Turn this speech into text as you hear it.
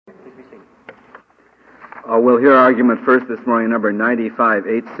We'll hear argument first this morning, number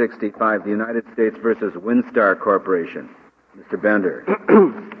 95-865, the United States versus Winstar Corporation. Mr. Bender.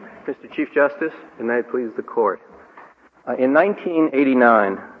 Mr. Chief Justice, and may it please the Court. In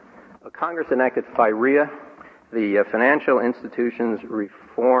 1989, Congress enacted FIREA, the Financial Institutions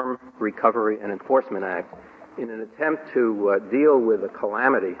Reform, Recovery, and Enforcement Act, in an attempt to deal with a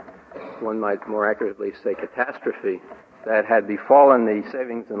calamity, one might more accurately say catastrophe, that had befallen the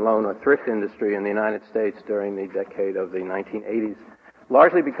savings and loan or thrift industry in the United States during the decade of the 1980s,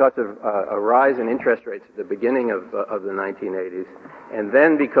 largely because of a rise in interest rates at the beginning of the 1980s, and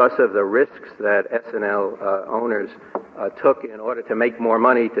then because of the risks that S&L owners took in order to make more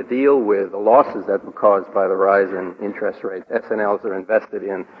money to deal with the losses that were caused by the rise in interest rates. S&Ls were invested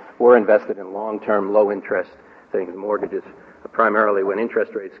in long-term, low-interest things, mortgages. Primarily, when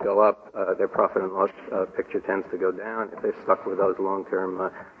interest rates go up, their profit and loss picture tends to go down if they're stuck with those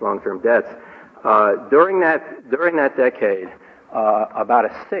long-term debts. During that decade, about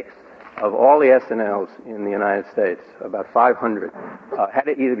a sixth of all the S&Ls in the United States, about 500, had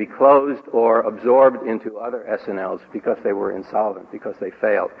to either be closed or absorbed into other S&Ls because they were insolvent, because they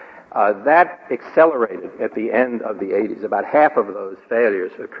failed. That accelerated at the end of the 80s. About half of those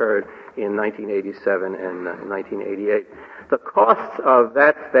failures occurred in 1987 and 1988. The costs of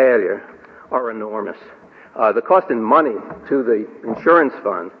that failure are enormous. The cost in money to the insurance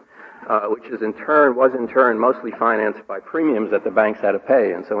fund, which was in turn mostly financed by premiums that the banks had to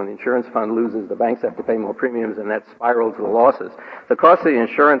pay. And so when the insurance fund loses, the banks have to pay more premiums, and that spirals the losses. The cost of the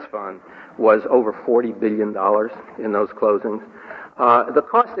insurance fund was over $40 billion in those closings. The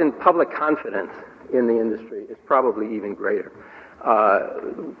cost in public confidence in the industry is probably even greater.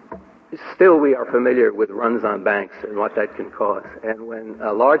 Still, we are familiar with runs on banks and what that can cause. And when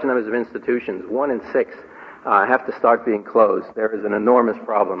large numbers of institutions, 1 in 6, have to start being closed, there is an enormous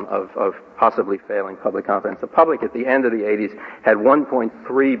problem of possibly failing public confidence. The public at the end of the 80s had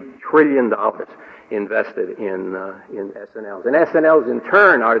 $1.3 trillion invested in S&Ls. And S&Ls in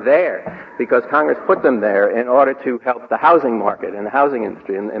turn are there because Congress put them there in order to help the housing market and the housing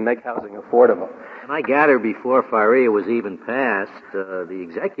industry and make housing affordable. And I gather before FIREA was even passed, the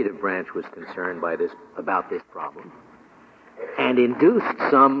executive branch was concerned about this problem and induced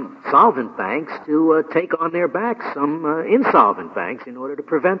some solvent banks to take on their backs some insolvent banks in order to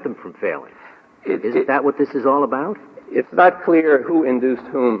prevent them from failing. Isn't that what this is all about? It's not clear who induced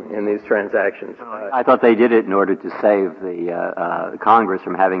whom in these transactions. I thought they did it in order to save the Congress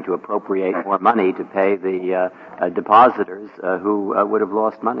from having to appropriate more money to pay the depositors who would have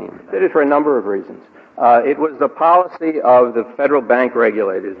lost money. They did it for a number of reasons. It was the policy of the federal bank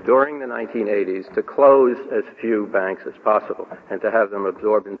regulators during the 1980s to close as few banks as possible and to have them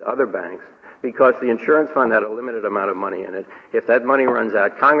absorbed into other banks, because the insurance fund had a limited amount of money in it. If that money runs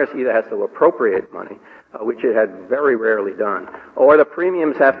out, Congress either has to appropriate money, which it had very rarely done, or the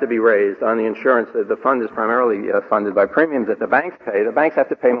premiums have to be raised on the insurance. The fund is primarily funded by premiums that the banks pay. The banks have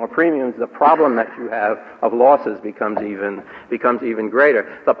to pay more premiums. The problem that you have of losses becomes even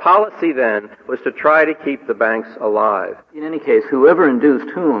greater. The policy then was to try to keep the banks alive. In any case, whoever induced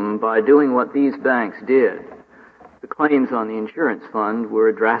whom by doing what these banks did, the claims on the insurance fund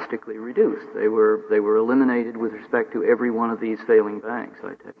were drastically reduced. They were eliminated with respect to every one of these failing banks,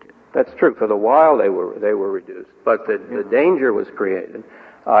 I take it. That's true. For the while, they were reduced, but the danger was created,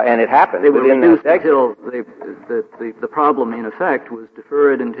 and it happened. They were reduced until the problem, in effect, was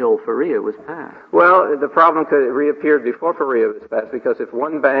deferred until FIREA was passed. Well, the problem could reappear before FIREA was passed, because if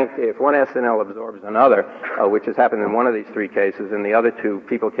one S&L absorbs another, which has happened in one of these three cases, and the other two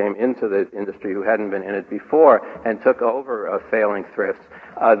people came into the industry who hadn't been in it before and took over failing thrifts,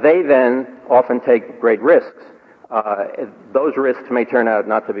 they then often take great risks. Those risks may turn out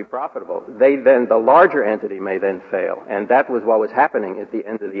not to be profitable. The larger entity may then fail, and that was what was happening at the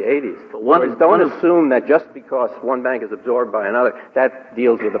end of the 80s. But don't assume that just because one bank is absorbed by another, that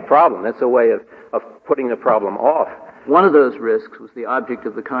deals with the problem. That's a way of putting the problem off. One of those risks was the object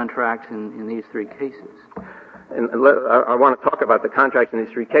of the contracts in these three cases. And I want to talk about the contracts in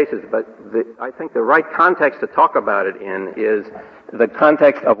these three cases, but I think the right context to talk about it in is the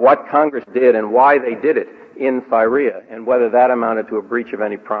context of what Congress did and why they did it in FIREA, and whether that amounted to a breach of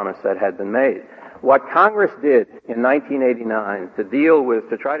any promise that had been made. What Congress did in 1989 to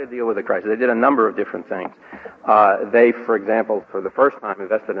try to deal with the crisis, they did a number of different things. They, for example, for the first time,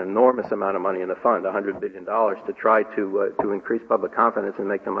 invested an enormous amount of money in the fund, $100 billion, to try to increase public confidence and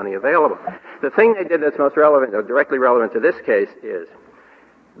make the money available. The thing they did that's most relevant, or directly relevant to this case, is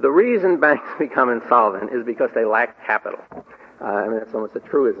the reason banks become insolvent is because they lack capital. That's almost a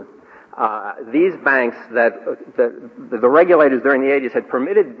truism. these banks the regulators during the 80s had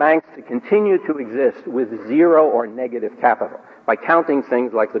permitted banks to continue to exist with zero or negative capital by counting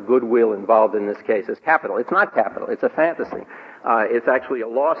things like the goodwill involved in this case as capital. It's not capital. It's a fantasy. It's actually a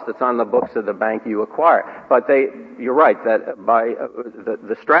loss that's on the books of the bank you acquire. But you're right, that by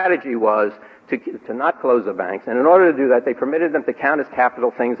the strategy was to not close the banks, and in order to do that, they permitted them to count as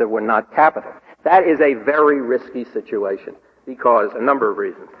capital things that were not capital. That is a very risky situation because a number of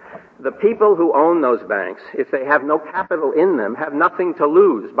reasons. The people who own those banks, if they have no capital in them, have nothing to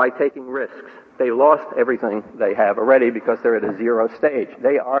lose by taking risks. They lost everything they have already because they're at a zero stage.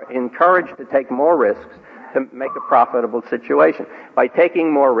 They are encouraged to take more risks to make a profitable situation. By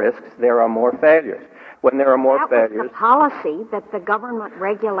taking more risks, there are more failures. When there are more failures... That was the policy that the government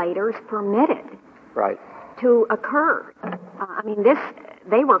regulators permitted right. to occur.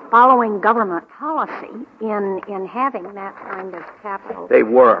 They were following government policy in having that kind of capital. They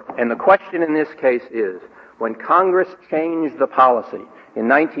were. And the question in this case is, when Congress changed the policy in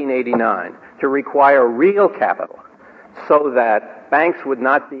 1989 to require real capital so that banks would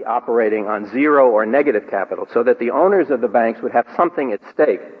not be operating on zero or negative capital, so that the owners of the banks would have something at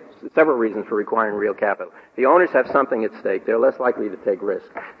stake, several reasons for requiring real capital. The owners have something at stake. They're less likely to take risks.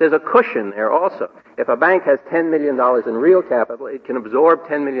 There's a cushion there also. If a bank has $10 million in real capital, it can absorb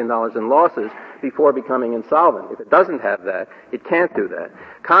 $10 million in losses before becoming insolvent. If it doesn't have that, it can't do that.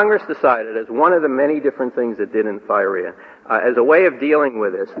 Congress decided, as one of the many different things it did in FIREA, as a way of dealing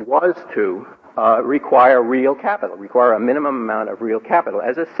with this, was to require real capital, require a minimum amount of real capital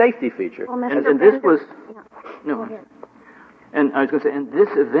as a safety feature. Well, and this was... No. And I was going to say, and this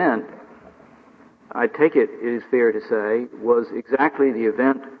event, I take it is fair to say, was exactly the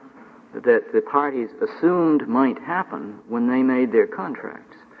event that the parties assumed might happen when they made their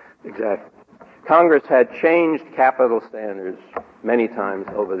contracts. Exactly. Congress had changed capital standards many times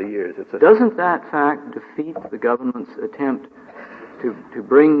over the years. Doesn't that fact defeat the government's attempt to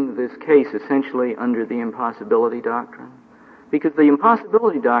bring this case essentially under the impossibility doctrine? Because the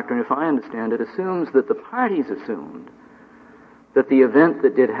impossibility doctrine, if I understand it, assumes that the parties assumed that the event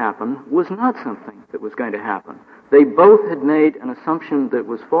that did happen was not something that was going to happen. They both had made an assumption that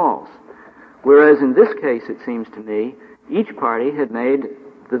was false. Whereas in this case, it seems to me, each party had made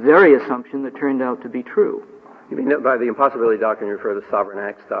the very assumption that turned out to be true. You mean by the impossibility doctrine you refer to the sovereign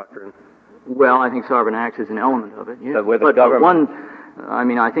acts doctrine? Well, I think sovereign acts is an element of it, yes.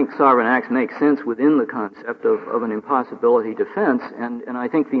 I think sovereign acts make sense within the concept of an impossibility defense, and I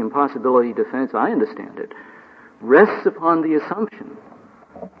think the impossibility defense, I understand it, rests upon the assumption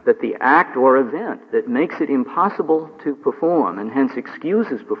that the act or event that makes it impossible to perform and hence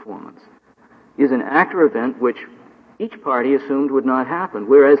excuses performance is an act or event which each party assumed would not happen,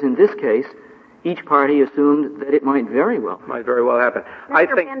 whereas in this case, each party assumed that it might very well happen.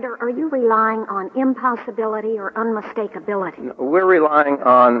 Mr. Bender, are you relying on impossibility or unmistakability? No, we're relying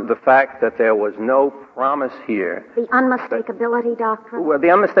on the fact that there was no promise here. The unmistakability doctrine? Well, the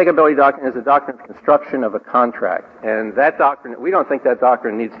unmistakability doctrine is a doctrine of construction of a contract. And that doctrine, we don't think that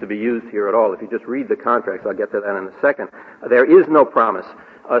doctrine needs to be used here at all. If you just read the contracts, I'll get to that in a second, there is no promise.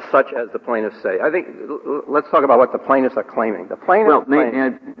 Such as the plaintiffs say. I think, let's talk about what the plaintiffs are claiming. The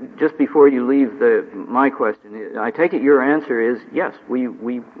plaintiffs just before you leave my question, I take it your answer is, yes, we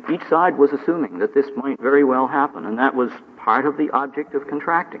each side was assuming that this might very well happen, and that was part of the object of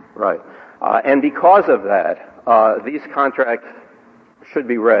contracting. Right. And because of that, these contracts should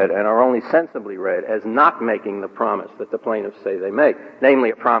be read, and are only sensibly read, as not making the promise that the plaintiffs say they make, namely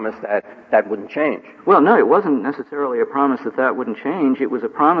a promise that wouldn't change. Well, no, it wasn't necessarily a promise that wouldn't change. It was a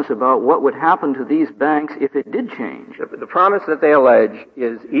promise about what would happen to these banks if it did change. The promise that they allege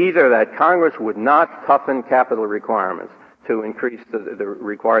is either that Congress would not toughen capital requirements to increase the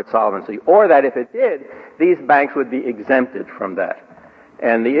required solvency, or that if it did, these banks would be exempted from that.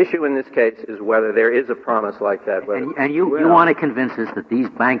 And the issue in this case is whether there is a promise like that. And you want to convince us that these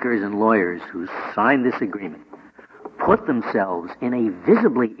bankers and lawyers who signed this agreement put themselves in a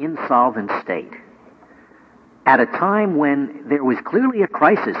visibly insolvent state at a time when there was clearly a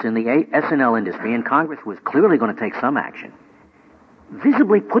crisis in the S&L industry and Congress was clearly going to take some action,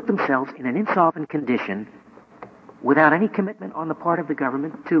 visibly put themselves in an insolvent condition without any commitment on the part of the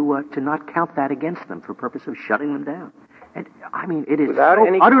government to not count that against them for purpose of shutting them down. And, it is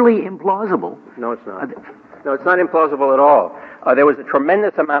utterly implausible. No, it's not. No, it's not implausible at all. There was a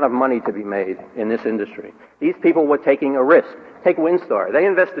tremendous amount of money to be made in this industry. These people were taking a risk. Take Winstar. They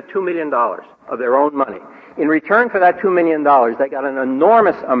invested $2 million of their own money. In return for that $2 million, they got an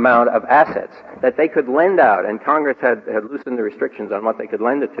enormous amount of assets that they could lend out, and Congress had loosened the restrictions on what they could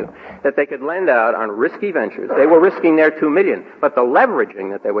lend it to, that they could lend out on risky ventures. They were risking their $2 million, but the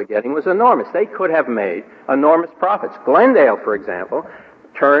leveraging that they were getting was enormous. They could have made enormous profits. Glendale, for example,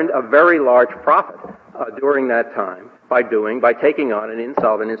 turned a very large profit during that time by taking on an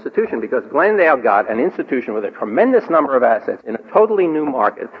insolvent institution, because Glendale got an institution with a tremendous number of assets in a totally new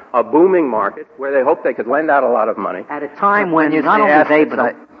market, a booming market, where they hoped they could lend out a lot of money. At a time when you not say only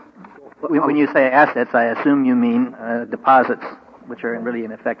assets, when you say assets, I assume you mean deposits, which are really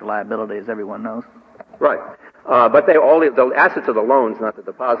in effect a liability, as everyone knows. Right. But the assets are the loans, not the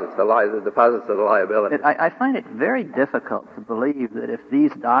deposits. The deposits are the liability. I find it very difficult to believe that if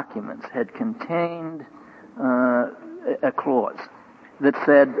these documents had contained a clause that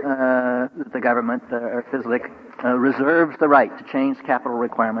said that the government, or FISLIC, reserves the right to change capital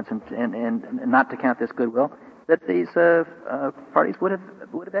requirements and not to count this goodwill, that these parties would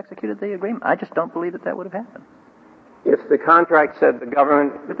have executed the agreement. I just don't believe that would have happened. If the contract said the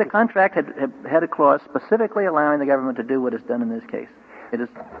government... If the contract had a clause specifically allowing the government to do what is done in this case,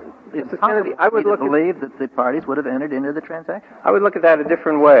 it's possible I would believe that the parties would have entered into the transaction. I would look at that a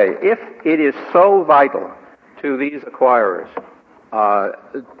different way. If it is so vital to these acquirers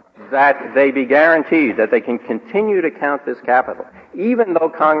that they be guaranteed that they can continue to count this capital, even though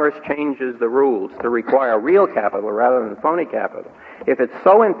Congress changes the rules to require real capital rather than phony capital, if it's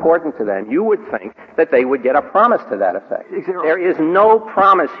so important to them, you would think that they would get a promise to that effect. There is no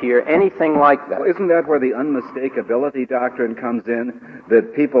promise here, anything like that. Well, isn't that where the unmistakability doctrine comes in,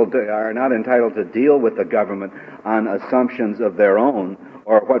 that people are not entitled to deal with the government on assumptions of their own,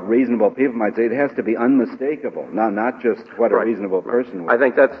 or what reasonable people might say? It has to be unmistakable, not just what a reasonable person would. I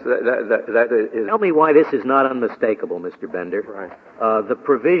think that is... Tell me why this is not unmistakable, Mr. Bender. Right. The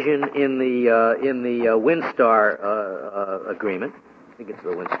provision in the Winstar agreement, I think it's the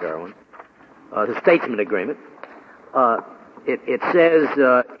Winstar one, the Statesman agreement. It says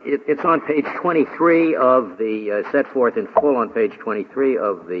it's on page 23 of the set forth in full on page 23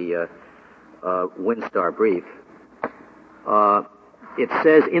 of the Winstar brief. It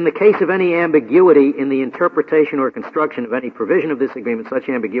says, in the case of any ambiguity in the interpretation or construction of any provision of this agreement, such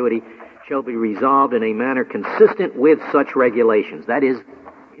ambiguity shall be resolved in a manner consistent with such regulations, that is,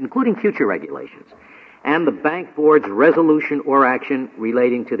 including future regulations, and the bank board's resolution or action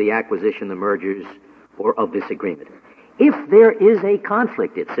relating to the acquisition, the mergers, or of this agreement. If there is a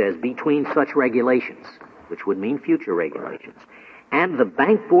conflict, it says, between such regulations, which would mean future regulations, and the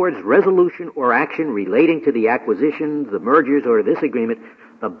bank board's resolution or action relating to the acquisition, the mergers, or this agreement,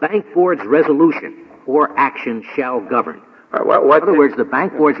 the bank board's resolution or action shall govern. In other words, the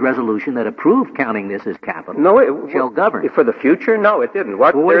bank board's resolution that approved counting this as capital shall govern. For the future? No, it didn't.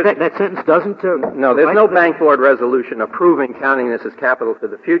 That sentence doesn't... no, there's no bank board resolution approving counting this as capital for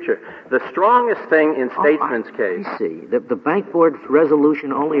the future. The strongest thing in Statesman's case... I see. The bank board's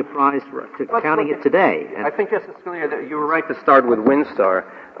resolution only applies to counting it today. I think, Justice Scalia, that you were right to start with Winstar.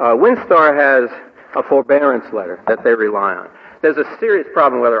 Winstar has a forbearance letter that they rely on. There's a serious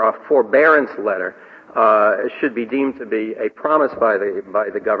problem whether a forbearance letter should be deemed to be a promise by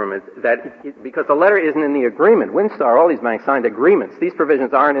the government, because the letter isn't in the agreement. Winstar, all these banks signed agreements. These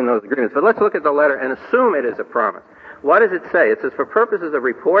provisions aren't in those agreements. But let's look at the letter and assume it is a promise. What does it say? It says, for purposes of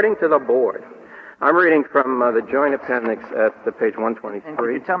reporting to the board. I'm reading from the joint appendix at the page 123. And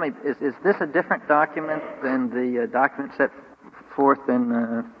can you tell me, is this a different document than the document set forth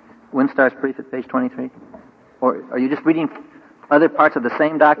in Winstar's brief at page 23? Or are you just reading other parts of the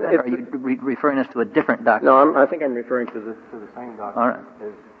same document, or are you referring us to a different document? No, I think I'm referring to the same document. All right.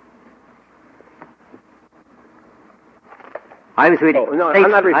 I was reading... Oh, no,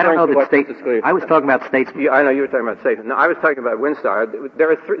 I'm not referring to what Justice Scalia... I was talking about Statesman. I know you were talking about Statesman. No, I was talking about Winstar.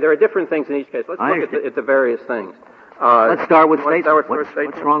 There are different things in each case. Let's look at the various things. Let's start with Statesman.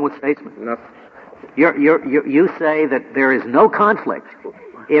 What's wrong with Statesman? Nothing. You say that there is no conflict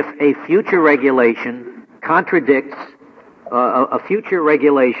if a future regulation contradicts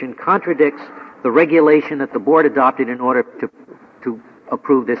the regulation that the board adopted in order to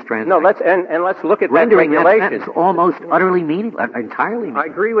approve this transaction. No, let's look at rendering that regulation. That sentence almost utterly meaningless, entirely meaningless.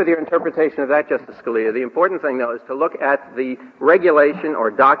 I agree with your interpretation of that, Justice Scalia. The important thing, though, is to look at the regulation or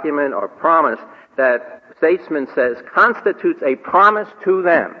document or promise that Statesman says constitutes a promise to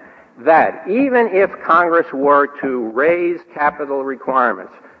them that even if Congress were to raise capital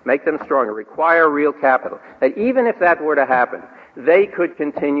requirements, make them stronger, require real capital, that even if that were to happen, they could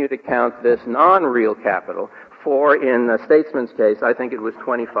continue to count this non-real capital for, in the Statesman's case, I think it was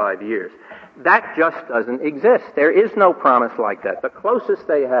 25 years. That just doesn't exist. There is no promise like that. The closest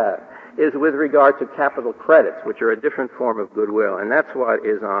they have is with regard to capital credits, which are a different form of goodwill, and that's what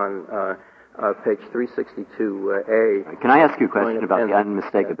is on page 362A. Can I ask you a question about the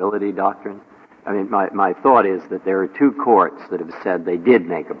unmistakability doctrine? I mean, my thought is that there are two courts that have said they did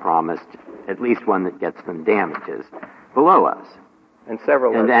make a promise, at least one that gets them damages, below us. And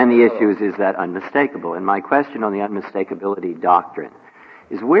several. And the issue is that unmistakable? And my question on the unmistakability doctrine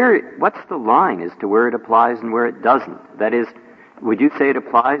is what's the line as to where it applies and where it doesn't? That is, would you say it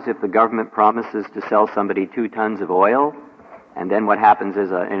applies if the government promises to sell somebody 2 tons of oil, and then what happens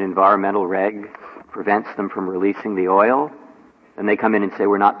is an environmental reg prevents them from releasing the oil, and they come in and say,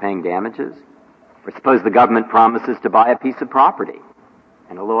 we're not paying damages? Or suppose the government promises to buy a piece of property,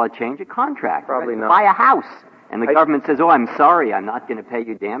 and a law change a contract. Probably not. Buy a house. And the government says, I'm sorry, I'm not going to pay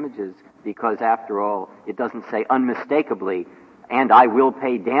you damages because, after all, it doesn't say unmistakably, and I will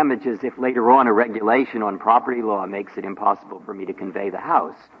pay damages if later on a regulation on property law makes it impossible for me to convey the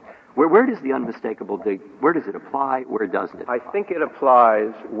house. Where does the unmistakable, where does it apply, where doesn't it apply? I think it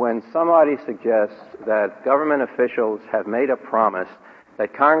applies when somebody suggests that government officials have made a promise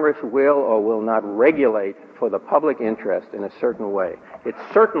that Congress will or will not regulate for the public interest in a certain way. It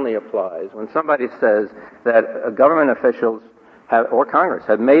certainly applies when somebody says that government officials or Congress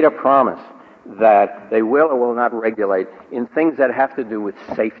have made a promise that they will or will not regulate in things that have to do with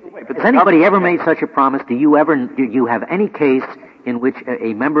safety. But has anybody ever made such a promise? Do you have any case in which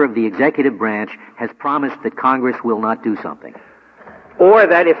a member of the executive branch has promised that Congress will not do something? Or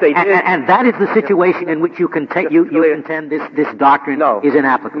that if they did... And that is the situation in which you contend this doctrine is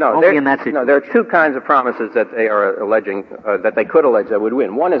inapplicable. Only in that situation. No, there are 2 kinds of promises that they are alleging, that they could allege that would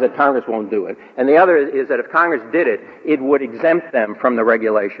win. One is that Congress won't do it. And the other is that if Congress did it, it would exempt them from the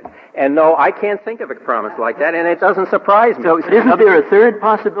regulation. And no, I can't think of a promise like that, and it doesn't surprise me. So isn't there a third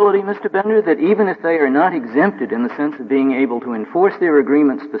possibility, Mr. Bender, that even if they are not exempted in the sense of being able to enforce their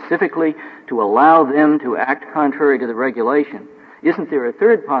agreement specifically to allow them to act contrary to the regulation, isn't there a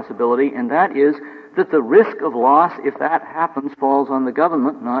third possibility, and that is that the risk of loss, if that happens, falls on the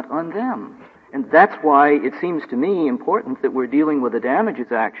government, not on them? And that's why it seems to me important that we're dealing with a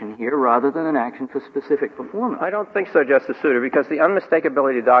damages action here rather than an action for specific performance. I don't think so, Justice Souter, because the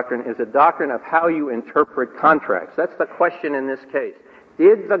unmistakability doctrine is a doctrine of how you interpret contracts. That's the question in this case.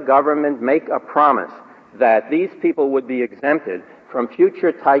 Did the government make a promise that these people would be exempted from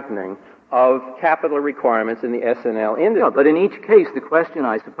future tightening of capital requirements in the S&L industry? No, but in each case, the question,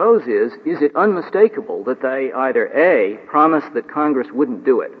 I suppose, is it unmistakable that they either A, promised that Congress wouldn't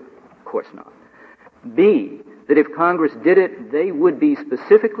do it? Of course not. B, that if Congress did it, they would be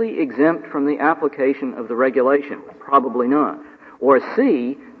specifically exempt from the application of the regulation? Probably not. Or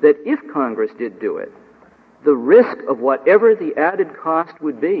C, that if Congress did do it, the risk of whatever the added cost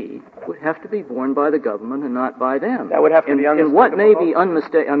would have to be borne by the government and not by them. That would have to be unmistakable. And what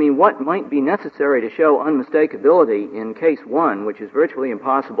may be what might be necessary to show unmistakability in case 1, which is virtually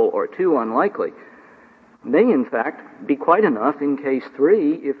impossible, or 2, unlikely, may in fact be quite enough in case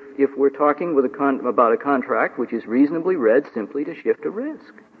 3 if we're talking about a contract which is reasonably read simply to shift a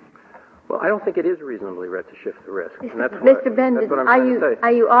risk. Well, I don't think it is reasonably read to shift the risk. And that's Mr. Bender, that's what I'm trying to say.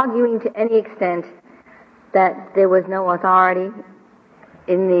 Are you arguing to any extent that there was no authority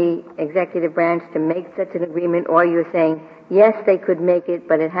in the executive branch to make such an agreement, or you're saying, yes, they could make it,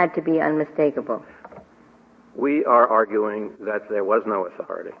 but it had to be unmistakable? We are arguing that there was no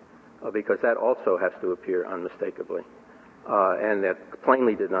authority, because that also has to appear unmistakably, and that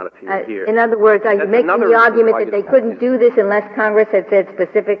plainly did not appear here. In other words, are you making the argument that they couldn't do this unless Congress had said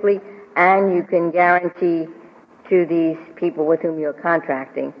specifically, and you can guarantee to these people with whom you're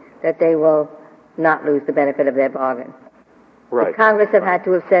contracting that they will not lose the benefit of their bargain? Right. Would Congress have had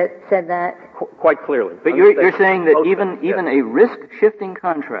to have said that? Quite clearly. But you're saying that even a risk-shifting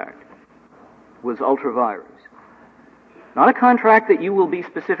contract was ultra-virus. Not a contract that you will be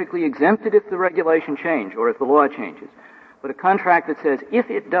specifically exempted if the regulation changes or if the law changes, but a contract that says if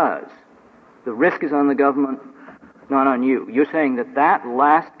it does, the risk is on the government, not on you. You're saying that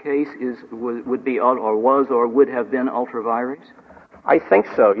last case would be or was or would have been ultra-virus? I think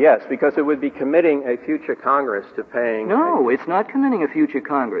so, yes, because it would be committing a future Congress to paying... No, it's not committing a future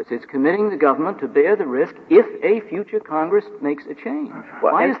Congress. It's committing the government to bear the risk if a future Congress makes a change.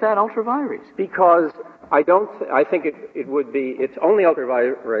 Well, why is that ultra-virus? Because I think it would be... It's only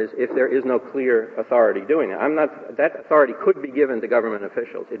ultra-virus if there is no clear authority doing it. That authority could be given to government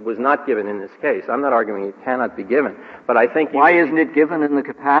officials. It was not given in this case. I'm not arguing it cannot be given, but I think... Why isn't it given in the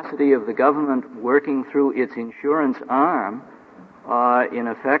capacity of the government working through its insurance arm, in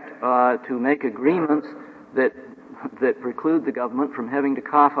effect, to make agreements that preclude the government from having to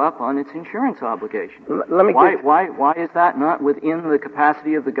cough up on its insurance obligation. Why is that not within the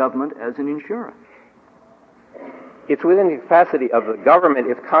capacity of the government as an insurer? It's within the capacity of the government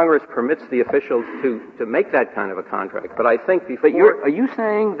if Congress permits the officials to make that kind of a contract. But I think before... But are you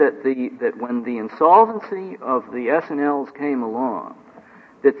saying that when the insolvency of the S&Ls came along,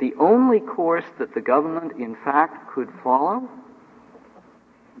 that the only course that the government in fact could follow,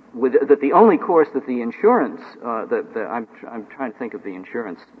 that the only course that the insurance, I'm trying to think of the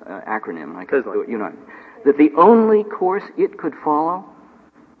insurance acronym, I can't do it, that the only course it could follow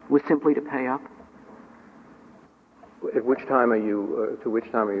was simply to pay up? At which time are you, to which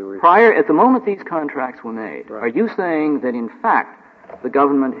time are you referring? Prior, at the moment these contracts were made, right. Are you saying that in fact the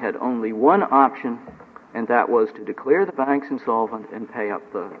government had only one option, and that was to declare the banks insolvent and pay up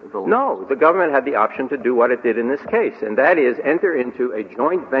the loans? No, the government had the option to do what it did in this case, and that is enter into a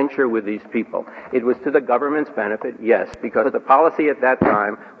joint venture with these people. It was to the government's benefit, yes, because the policy at that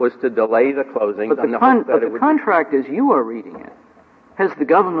time was to delay the closing. But the contract, as you are reading it, has the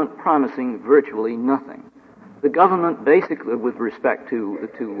government promising virtually nothing. The government basically, with respect to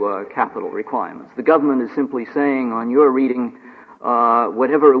capital requirements, the government is simply saying on your reading,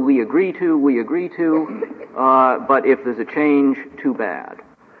 whatever we agree to, but if there's a change, too bad.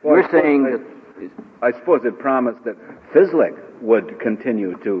 Well, you're saying that... I suppose it promised that FSLIC would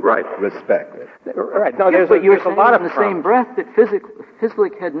continue to respect it. Right. No, yes, but you're saying a lot in the same breath that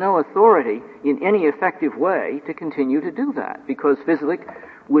FSLIC had no authority in any effective way to continue to do that, because FSLIC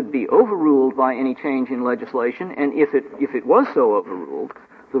would be overruled by any change in legislation, and if it was so overruled,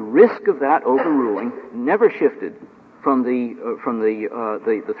 the risk of that overruling never shifted from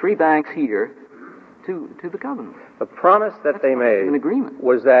the three banks here to the government. The promise that they made an agreement.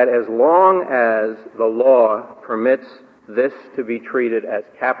 Was that as long as the law permits this to be treated as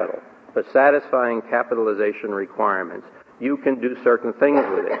capital, for satisfying capitalization requirements, you can do certain things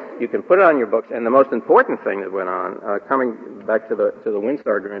with it. You can put it on your books, and the most important thing that went on, coming back to the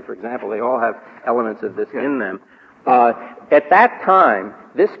Winstar agreement, for example, they all have elements of this in them. At that time,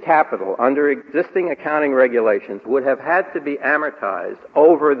 this capital, under existing accounting regulations, would have had to be amortized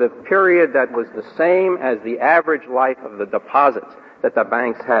over the period that was the same as the average life of the deposits that the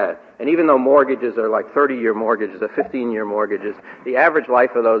banks had. And even though mortgages are like 30-year mortgages or 15-year mortgages, the average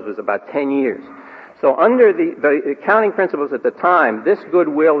life of those was about 10 years. So under the accounting principles at the time, this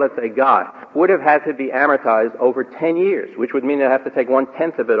goodwill that they got would have had to be amortized over 10 years, which would mean they'd have to take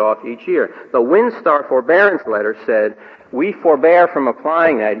 1/10 of it off each year. The Winstar forbearance letter said, we forbear from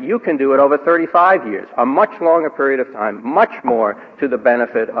applying that. You can do it over 35 years, a much longer period of time, much more to the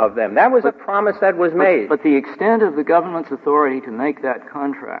benefit of them. That was a promise that was made. But the extent of the government's authority to make that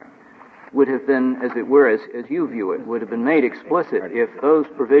contract would have been, as it were, as you view it, would have been made explicit if those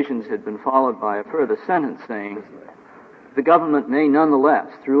provisions had been followed by a further sentence saying, the government may nonetheless,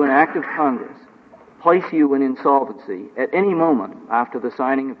 through an act of Congress, place you in insolvency at any moment after the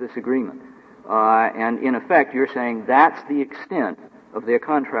signing of this agreement. And in effect, you're saying that's the extent of their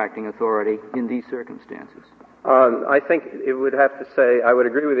contracting authority in these circumstances. I think it would have to say, I would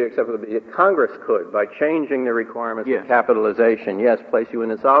agree with you, except that Congress could, by changing the requirements of capitalization, place you in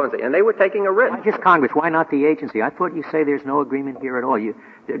insolvency. And they were taking a risk. Why just Congress? Why not the agency? I thought you say there's no agreement here at all.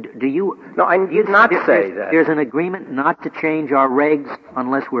 Do you? No, I did not say that. There's an agreement not to change our regs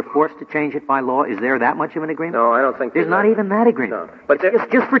unless we're forced to change it by law. Is there that much of an agreement? No, I don't think there's not even that agreement. No. But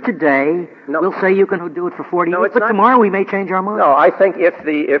just for today, we'll say you can do it for 40 years, but tomorrow we may change our mind. No, I think if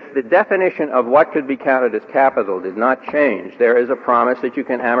the definition of what could be counted as capital did not change, there is a promise that you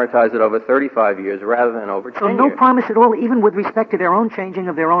can amortize it over 35 years rather than over 10 years. So no promise at all, even with respect to their own changing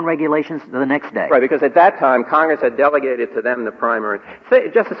of their own regulations the next day. Right, because at that time, Congress had delegated to them the primary.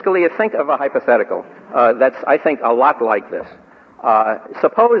 Justice Scalia, think of a hypothetical that's, I think, a lot like this.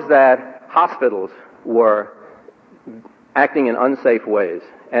 Suppose that hospitals were acting in unsafe ways,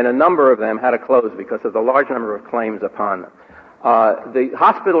 and a number of them had to close because of the large number of claims upon them. The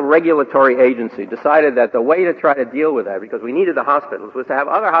hospital regulatory agency decided that the way to try to deal with that, because we needed the hospitals, was to have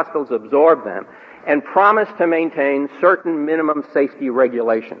other hospitals absorb them and promise to maintain certain minimum safety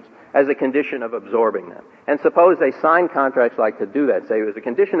regulations as a condition of absorbing them. And suppose they signed contracts like to do that, say, as a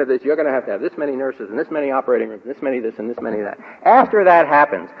condition of this, you're going to have this many nurses and this many operating rooms, this many this and this many that. After that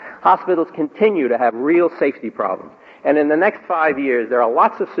happens, hospitals continue to have real safety problems. And in the next 5 years, there are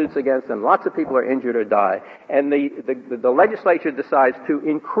lots of suits against them, lots of people are injured or die, and the legislature decides to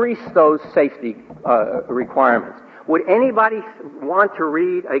increase those safety requirements. Would anybody want to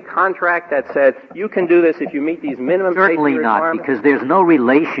read a contract that said, you can do this if you meet these minimum safety requirements? Certainly not, because there's no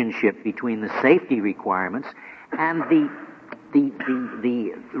relationship between the safety requirements and the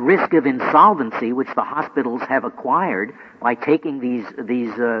the risk of insolvency which the hospitals have acquired by taking these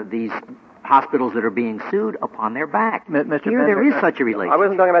hospitals that are being sued upon their back. Mr. Here, there is such a relationship. I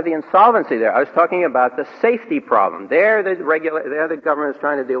wasn't talking about the insolvency there. I was talking about the safety problem. There, the government is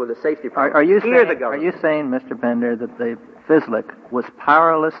trying to deal with the safety problem. Are you saying, Mr. Bender, that the FSLIC was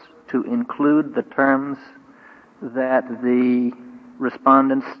powerless to include the terms that a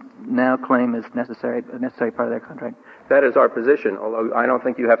respondents now claim is a necessary part of their contract? That is our position, although I don't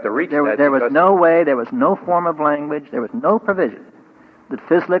think you have to reach that. There was no way, there was no form of language, there was no provision that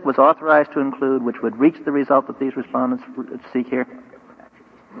FSLIC was authorized to include which would reach the result that these respondents seek here?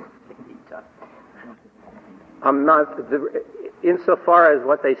 I'm not... Insofar as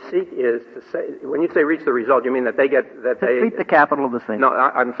what they seek is to say, when you say reach the result, you mean that they get that they treat the capital of the thing. No,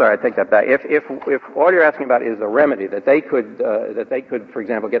 I'm sorry, I take that back. If all you're asking about is the remedy that they could, for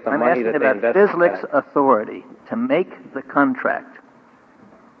example, get the money that they invested. I'm asking about FSLIC's authority to make the contract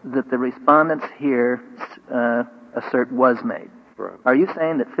that the respondents here assert was made. Right. Are you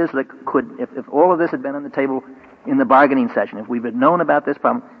saying that FSLIC could, if all of this had been on the table in the bargaining session, if we had known about this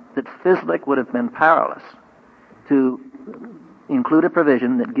problem, that FSLIC would have been powerless to include a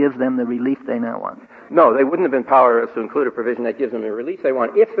provision that gives them the relief they now want? No, they wouldn't have been powerless to include a provision that gives them the relief they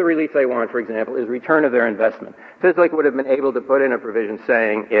want. If the relief they want, for example, is return of their investment, FSLIC would have been able to put in a provision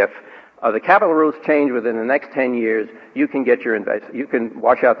saying if the capital rules change within the next 10 years, you can get you can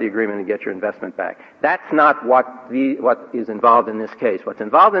wash out the agreement and get your investment back. That's not what is involved in this case. What's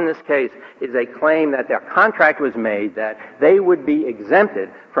involved in this case is a claim that their contract was made that they would be exempted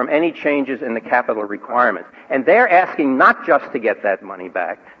from any changes in the capital requirements. And they're asking not just to get that money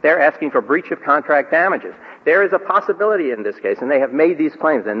back, they're asking for breach of contract damages. There is a possibility in this case, and they have made these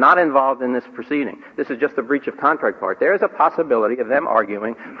claims. They're not involved in this proceeding. This is just the breach of contract part. There is a possibility of them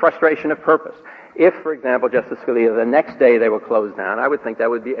arguing frustration of purpose. If, for example, Justice Scalia, the next day they were closed down, I would think that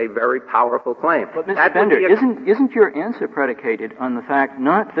would be a very powerful claim. But, Mr. Bender, isn't your answer predicated on the fact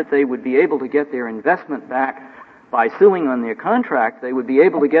not that they would be able to get their investment back by suing on their contract, they would be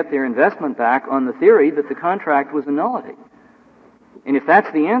able to get their investment back on the theory that the contract was a nullity? And if that's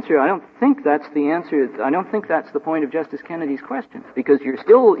the answer, I don't think that's the answer. I don't think that's the point of Justice Kennedy's question, because you're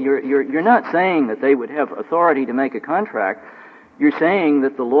not saying that they would have authority to make a contract. You're saying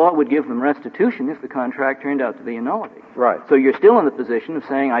that the law would give them restitution if the contract turned out to be a nullity. Right. So you're still in the position of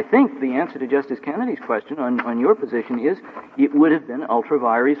saying, I think the answer to Justice Kennedy's question on your position is it would have been ultra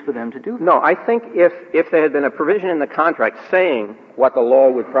vires for them to do that. No, I think if there had been a provision in the contract saying what the law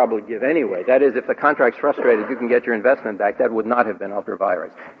would probably give anyway, that is, if the contract's frustrated, you can get your investment back, that would not have been ultra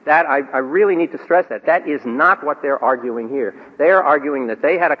vires. That, I really need to stress that. That is not what they're arguing here. They are arguing that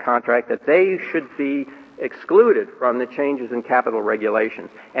they had a contract, that they should be excluded from the changes in capital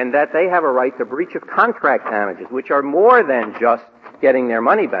regulations, and that they have a right to breach of contract damages, which are more than just getting their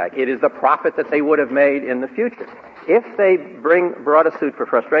money back. It is the profit that they would have made in the future. If they brought a suit for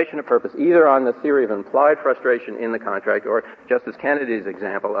frustration of purpose, either on the theory of implied frustration in the contract or Justice Kennedy's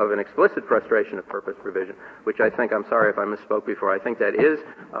example of an explicit frustration of purpose provision, which I think, I'm sorry if I misspoke before, I think that is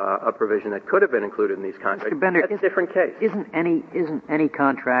a provision that could have been included in these contracts. Mr. Bender, that's a different case. Isn't any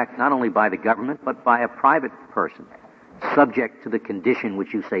contract, not only by the government, but by a private person, subject to the condition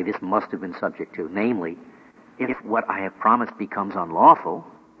which you say this must have been subject to, namely, if what I have promised becomes unlawful,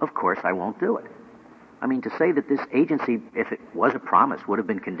 of course I won't do it. I mean, to say that this agency, if it was a promise, would have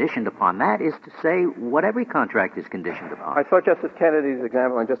been conditioned upon that is to say what every contract is conditioned upon. I thought Justice Kennedy's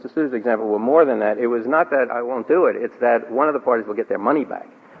example and Justice Sousa's example were more than that. It was not that I won't do it. It's that one of the parties will get their money back,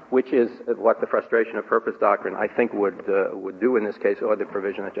 which is what the frustration of purpose doctrine, I think, would do in this case, or the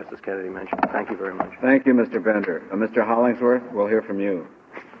provision that Justice Kennedy mentioned. Thank you very much. Thank you, Mr. Bender. Mr. Hollingsworth, we'll hear from you.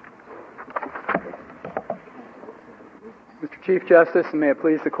 Mr. Chief Justice, and may it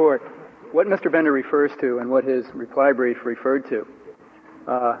please the Court, what Mr. Bender refers to and what his reply brief referred to,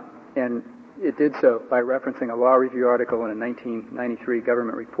 and it did so by referencing a law review article in a 1993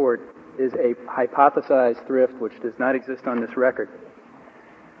 government report, is a hypothesized thrift which does not exist on this record.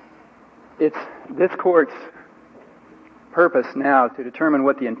 It's this Court's purpose now to determine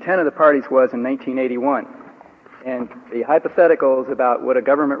what the intent of the parties was in 1981. And the hypotheticals about what a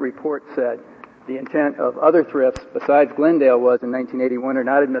government report said, the intent of other thrifts besides Glendale was in 1981 are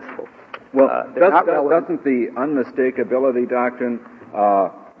not admissible. Well, doesn't the unmistakability doctrine,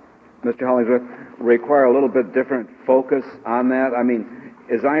 Mr. Hollingsworth, require a little bit different focus on that? I mean,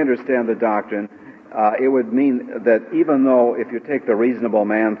 as I understand the doctrine, it would mean that even though if you take the reasonable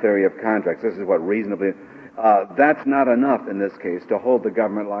man theory of contracts, this is what reasonably, that's not enough in this case to hold the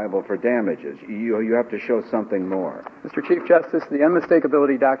government liable for damages. You have to show something more. Mr. Chief Justice, the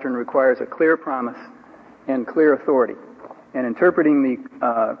unmistakability doctrine requires a clear promise and clear authority. And interpreting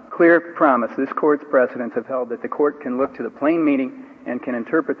the clear promise, this court's precedents have held that the court can look to the plain meaning and can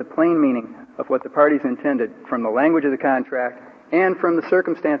interpret the plain meaning of what the parties intended from the language of the contract and from the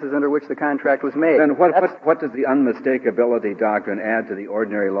circumstances under which the contract was made. Then what does the unmistakability doctrine add to the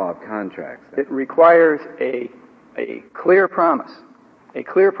ordinary law of contracts? It requires a clear promise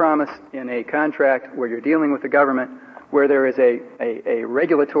in a contract where you're dealing with the government, where there is a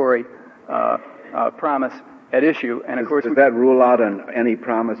regulatory promise at issue. And of course, does that rule out any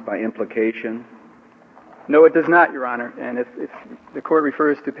promise by implication? No, it does not, Your Honor. And if the court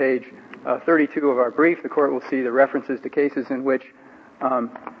refers to page 32 of our brief, the court will see the references to cases in which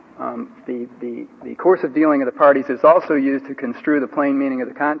the course of dealing of the parties is also used to construe the plain meaning of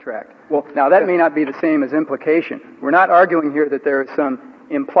the contract. Well, now that may not be the same as implication. We're not arguing here that there is some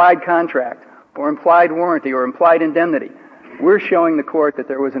implied contract or implied warranty or implied indemnity. We're showing the court that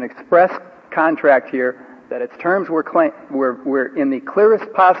there was an express contract here, that its terms were in the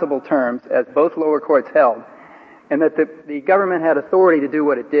clearest possible terms, as both lower courts held, and that the government had authority to do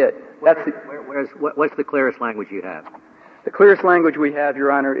what it did. What's the clearest language you have? The clearest language we have,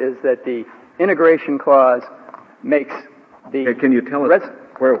 Your Honor, is that the integration clause makes the... Okay, can you tell us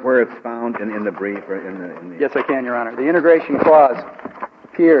where it's found in the brief or in the... Yes, I can, Your Honor. The integration clause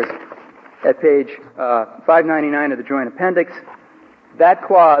appears at page 599 of the Joint Appendix. That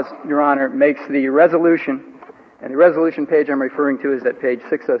clause, Your Honor, makes the resolution, and the resolution page I'm referring to is at page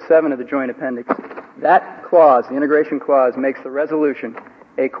 607 of the Joint Appendix. That clause, the integration clause, makes the resolution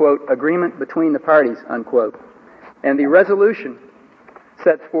a, quote, agreement between the parties, unquote. And the resolution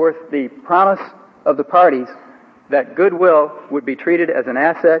sets forth the promise of the parties that goodwill would be treated as an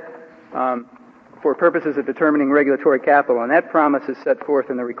asset for purposes of determining regulatory capital. And that promise is set forth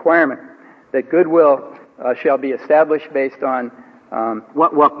in the requirement that goodwill shall be established based on...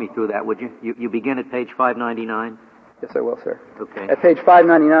 Walk me through that, would you? You begin at page 599? Yes, I will, sir. Okay. At page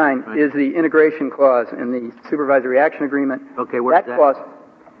 599 is the integration clause in the supervisory action agreement. Okay, where's that? Clause,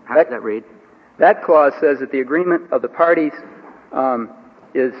 how does that read? That clause says that the agreement of the parties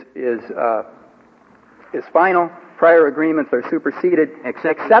is final. Prior agreements are superseded,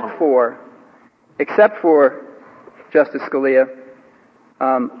 except for Justice Scalia,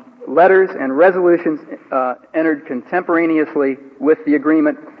 letters and resolutions entered contemporaneously with the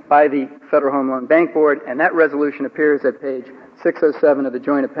agreement by the Federal Home Loan Bank Board, and that resolution appears at page 607 of the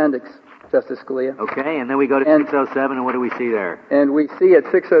Joint Appendix, Justice Scalia. Okay, and then we go to 607, and what do we see there? And we see at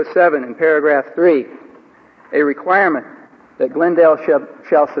 607 in paragraph 3 a requirement that Glendale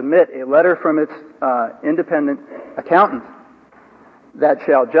shall submit a letter from its independent accountant that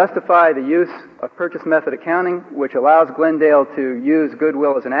shall justify the use of purchase method accounting, which allows Glendale to use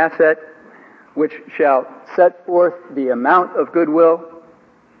goodwill as an asset, which shall set forth the amount of goodwill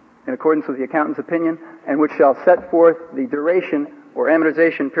in accordance with the accountant's opinion, and which shall set forth the duration or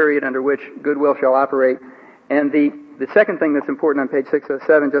amortization period under which goodwill shall operate. And the second thing that's important on page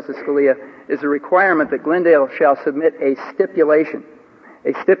 607, Justice Scalia, is the requirement that Glendale shall submit a stipulation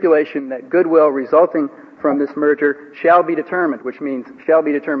that goodwill resulting from this merger shall be determined, which means shall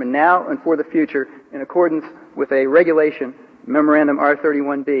be determined now and for the future in accordance with a regulation, Memorandum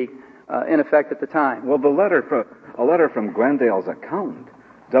R31B, in effect at the time. Well, a letter from Glendale's accountant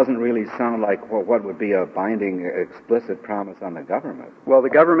doesn't really sound like what would be a binding, explicit promise on the government. Well, the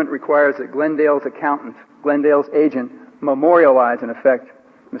government requires that Glendale's accountant, Glendale's agent, memorialize, in effect,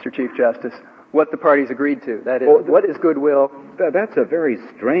 Mr. Chief Justice, what the parties agreed to. That is, what is goodwill? That's a very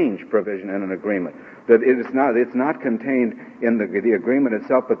strange provision in an agreement. That it's not contained in the agreement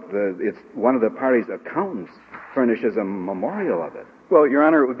itself, but it's one of the parties' accountants furnishes a memorial of it. Well, Your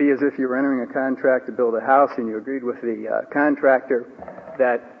Honor, it would be as if you were entering a contract to build a house and you agreed with the contractor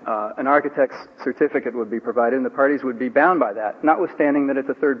that an architect's certificate would be provided, and the parties would be bound by that, notwithstanding that it's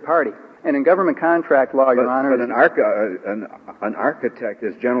a third party. And in government contract law, Your Honor... But an architect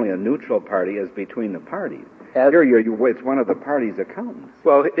is generally a neutral party as between the parties. Here, it's one of the parties' accountants.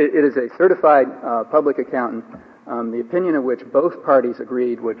 Well, it is a certified public accountant, the opinion of which both parties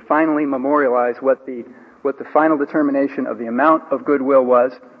agreed would finally memorialize what the final determination of the amount of goodwill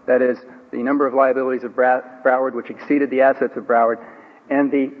was, that is, the number of liabilities of Broward, which exceeded the assets of Broward, and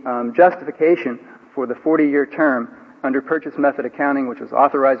the justification for the 40-year term under purchase method accounting, which was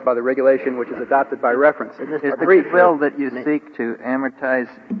authorized by the regulation, which is adopted by reference. Is the goodwill that you seek to amortize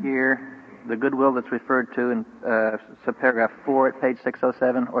here the goodwill that's referred to in subparagraph 4 at page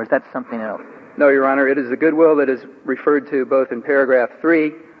 607, or is that something else? No, Your Honor, it is the goodwill that is referred to both in paragraph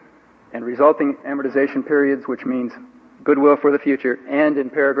 3 and resulting amortization periods, which means goodwill for the future, and in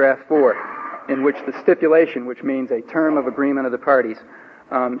paragraph 4, in which the stipulation, which means a term of agreement of the parties,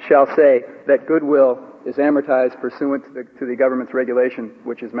 shall say that goodwill is amortized pursuant to the government's regulation,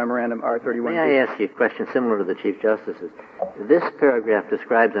 which is Memorandum R31. May I ask you a question similar to the Chief Justice's? This paragraph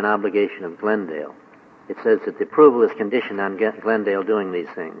describes an obligation of Glendale. It says that the approval is conditioned on Glendale doing these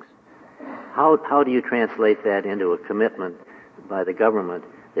things. How do you translate that into a commitment by the government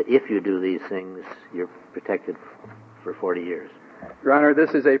that if you do these things, you're protected for 40 years? Your Honor,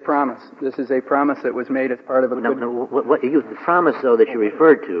 this is a promise. This is a promise that was made as part of a... The promise, though, that you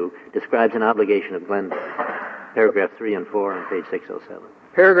referred to describes an obligation of Glendale. Paragraph 3 and 4 on page 607.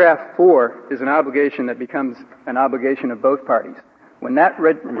 Paragraph 4 is an obligation that becomes an obligation of both parties. When that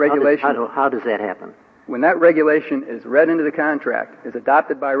regulation... How does that happen? When that regulation is read into the contract, is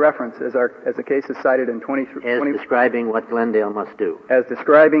adopted by reference, as the case is cited in 23... As describing what Glendale must do. As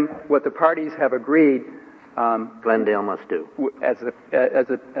describing what the parties have agreed... Glendale must do.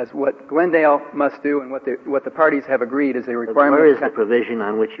 As what Glendale must do and what the parties have agreed is a requirement... Where is the provision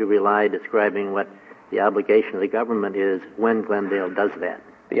on which you rely describing what the obligation of the government is when Glendale does that?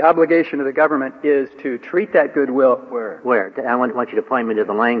 The obligation of the government is to treat that goodwill... Where? I want you to point me to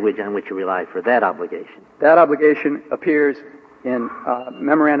the language on which you rely for that obligation. That obligation appears in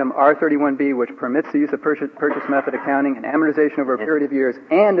Memorandum R31B, which permits the use of purchase method accounting and amortization over a period of years,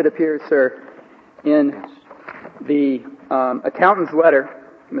 and it appears, sir, in the accountant's letter,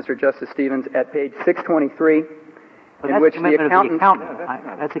 Mr. Justice Stevens, at page 623, in which the accountant...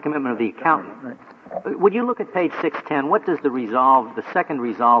 That's a commitment of the accountant. Right. Would you look at page 610? What does the second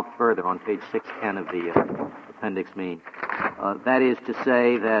resolve further on page 610 of the appendix mean? That is to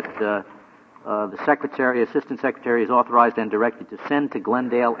say that the assistant secretary is authorized and directed to send to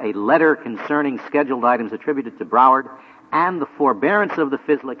Glendale a letter concerning scheduled items attributed to Broward and the forbearance of the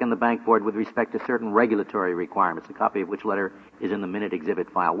FSLIC and the bank board with respect to certain regulatory requirements, a copy of which letter is in the minute exhibit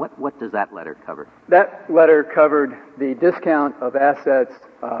file. What does that letter cover? That letter covered the discount of assets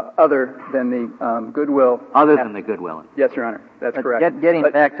other than the goodwill. Other than the goodwill. Yes, Your Honor. That's correct. Getting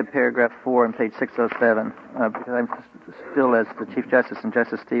back to paragraph 4 on page 607, because I'm still, as the Chief Justice and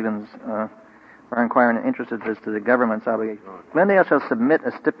Justice Stevens are inquiring and interested as to the government's obligation. Glendale shall submit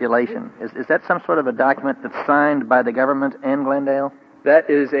a stipulation. Is that some sort of a document that's signed by the government and Glendale? That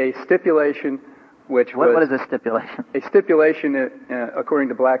is a stipulation which What is a stipulation? A stipulation, according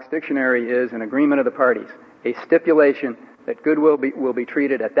to Black's Dictionary, is an agreement of the parties. A stipulation that goodwill will be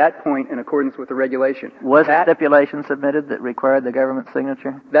treated at that point in accordance with the regulation. Was a stipulation submitted that required the government's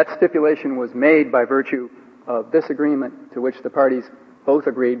signature? That stipulation was made by virtue of this agreement to which the parties both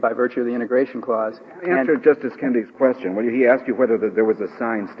agreed by virtue of the integration clause. Answer Justice Kennedy's question. He asked you whether there was a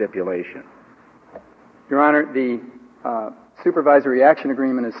signed stipulation. Your Honor, the supervisory action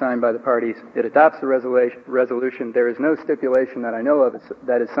agreement is signed by the parties. It adopts the resolution. There is no stipulation that I know of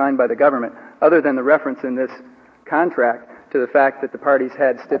that is signed by the government, other than the reference in this contract to the fact that the parties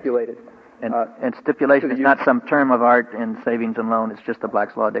had stipulated. And stipulation is not some term of art in savings and loan. It's just the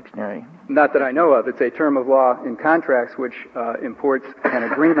Black's Law Dictionary. Not that I know of. It's a term of law in contracts which imports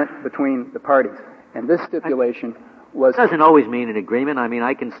an agreement between the parties. And this stipulation was... It doesn't always mean an agreement. I mean,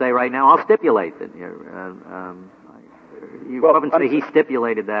 I can say right now, I'll stipulate that. You often say he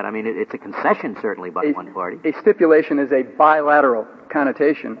stipulated that. I mean, it's a concession, certainly, by one party. A stipulation is a bilateral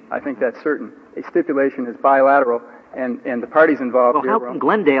connotation. I think that's certain. A stipulation is bilateral, and the parties involved... Well, how can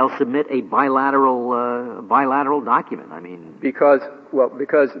Glendale submit a bilateral document? I mean... Because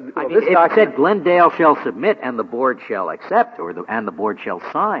it said Glendale shall submit and the board shall accept, and the board shall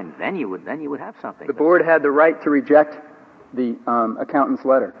sign, then you would have something. The board had the right to reject the accountant's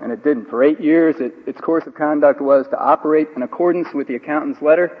letter, and it didn't. For 8 years, its course of conduct was to operate in accordance with the accountant's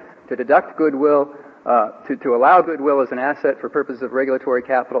letter, to deduct goodwill, to allow goodwill as an asset for purposes of regulatory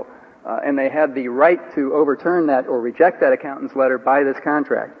capital, and they had the right to overturn that or reject that accountant's letter by this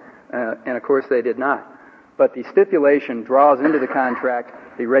contract, and of course they did not. But the stipulation draws into the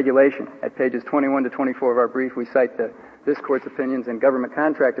contract the regulation. At pages 21 to 24 of our brief, we cite this Court's opinions and government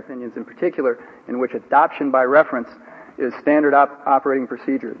contract opinions in particular, in which adoption by reference is standard operating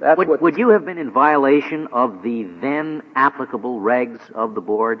procedure. Would you have been in violation of the then applicable regs of the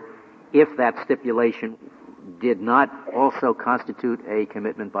board if that stipulation did not also constitute a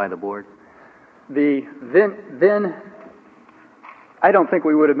commitment by the board? I don't think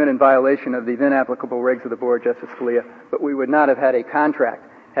we would have been in violation of the then applicable regs of the board, Justice Scalia, but we would not have had a contract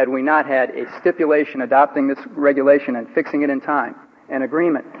had we not had a stipulation adopting this regulation and fixing it in time, an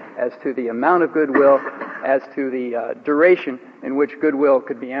agreement as to the amount of goodwill, as to the duration, in which goodwill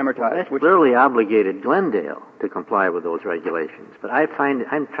could be amortized. Well, that clearly obligated Glendale to comply with those regulations. But I'm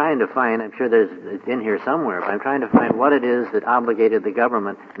trying to find, I'm sure it's in here somewhere, but I'm trying to find what it is that obligated the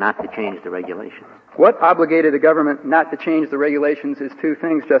government not to change the regulations. What obligated the government not to change the regulations is two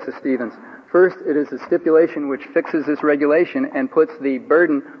things, Justice Stevens. First, it is a stipulation which fixes this regulation and puts the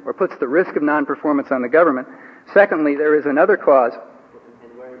burden or puts the risk of non-performance on the government. Secondly, there is another clause.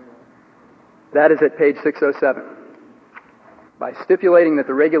 That is at page 607. By stipulating that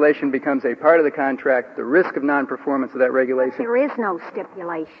the regulation becomes a part of the contract, the risk of non-performance of that regulation... There is no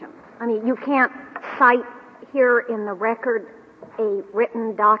stipulation. I mean, you can't cite here in the record a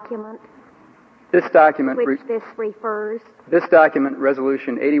written document This document... which this refers. This document,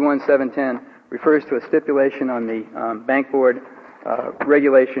 Resolution 81-710, refers to a stipulation on the Bank Board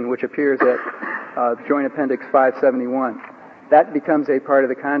regulation which appears at Joint Appendix 571. That becomes a part of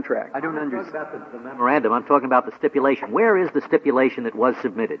the contract. I don't understand about the memorandum. I'm talking about the stipulation. Where is the stipulation that was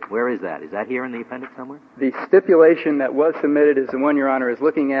submitted? Where is that? Is that here in the appendix somewhere? The stipulation that was submitted is the one Your Honor is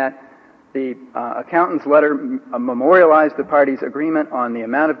looking at. The accountant's letter memorialized the parties' agreement on the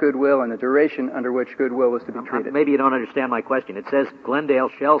amount of goodwill and the duration under which goodwill was to be treated. Maybe you don't understand my question. It says Glendale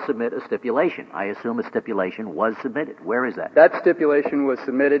shall submit a stipulation. I assume a stipulation was submitted. Where is that? That stipulation was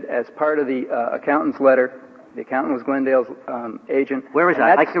submitted as part of the accountant's letter. The accountant was Glendale's agent. Where is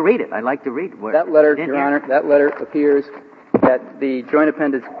that? I'd like to read it. I'd like to read it. That letter, Your Honor, that letter appears at the Joint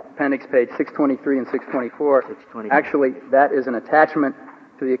Appendix page 623 and 624. 624. Actually, that is an attachment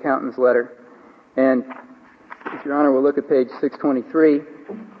to the accountant's letter. And if Your Honor will look at page 623,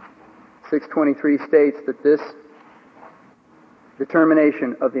 623 states that this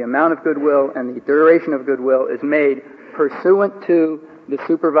determination of the amount of goodwill and the duration of goodwill is made pursuant to the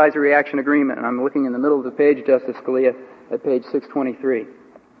supervisory action agreement. And I'm looking in the middle of the page, Justice Scalia, at page 623.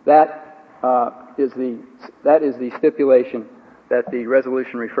 That is the stipulation that the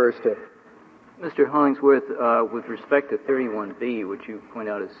resolution refers to. Mr. Hollingsworth, with respect to 31B, which you point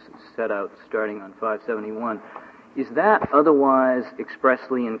out is set out starting on 571, is that otherwise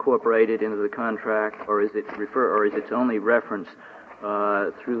expressly incorporated into the contract, or is it only referenced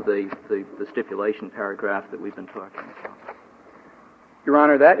through the stipulation paragraph that we've been talking about? Your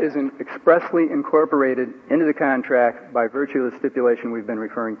Honor, that is expressly incorporated into the contract by virtue of the stipulation we've been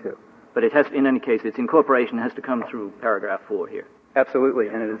referring to. But it has, in any case, its incorporation has to come through paragraph 4 here. Absolutely,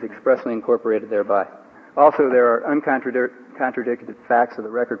 and it is expressly incorporated thereby. Also, there are uncontradicted facts of the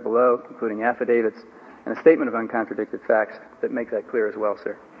record below, including affidavits and a statement of uncontradicted facts that make that clear as well,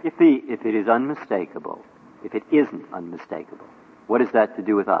 sir. If it is unmistakable, if it isn't unmistakable, what has that to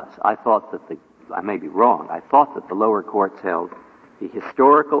do with us? I thought that I may be wrong, I thought that the lower courts held the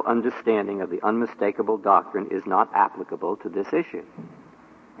historical understanding of the unmistakable doctrine is not applicable to this issue.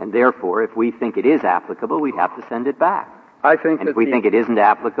 And therefore, if we think it is applicable, we'd have to send it back. And if we think it isn't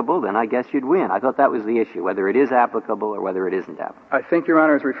applicable, then I guess you'd win. I thought that was the issue, whether it is applicable or whether it isn't applicable. I think Your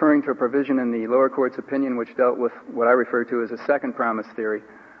Honor is referring to a provision in the lower court's opinion which dealt with what I refer to as a second promise theory,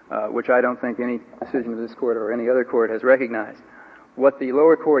 which I don't think any decision of this court or any other court has recognized. What the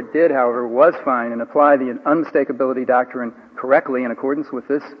lower court did, however, was find and apply the unmistakability doctrine correctly in accordance with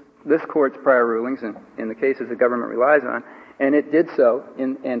this court's prior rulings and in the cases the government relies on, and it did so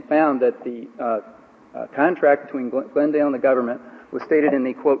and found that the contract between Glendale and the government was stated in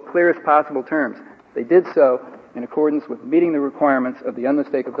the, quote, clearest possible terms. They did so in accordance with meeting the requirements of the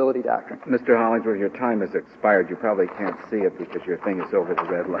unmistakability doctrine. Mr. Hollingsworth, your time has expired. You probably can't see it because your thing is over the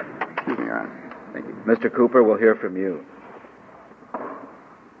red light. Excuse me, Your Honor. Thank you. Mr. Cooper, we'll hear from you.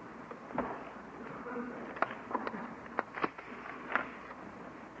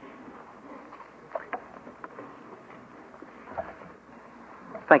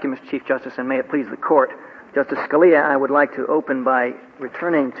 Thank you, Mr. Chief Justice, and may it please the Court. Justice Scalia, I would like to open by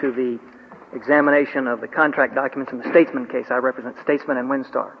returning to the examination of the contract documents in the Statesman case. I represent Statesman and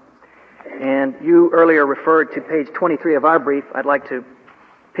Winstar. And you earlier referred to page 23 of our brief. I'd like to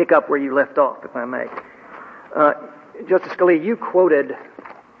pick up where you left off, if I may. Justice Scalia, you quoted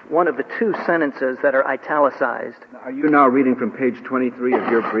one of the two sentences that are italicized. Are you now reading from page 23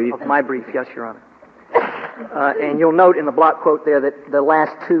 of your brief? Of my brief, yes, Your Honor. And you'll note in the block quote there that the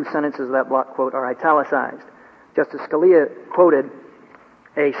last two sentences of that block quote are italicized. Justice Scalia quoted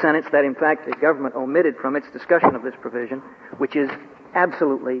a sentence that, in fact, the government omitted from its discussion of this provision, which is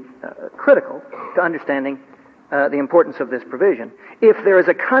absolutely critical to understanding the importance of this provision. If there is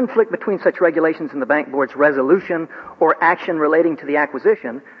a conflict between such regulations in the Bank Board's resolution or action relating to the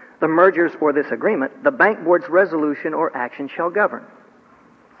acquisition, the mergers or this agreement, the Bank Board's resolution or action shall govern.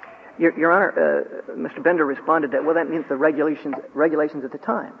 Your Honor, Mr. Bender responded that, well, that means the regulations at the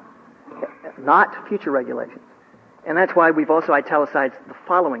time, not future regulations. And that's why we've also italicized the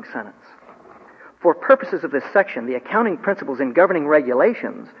following sentence. For purposes of this section, the accounting principles in governing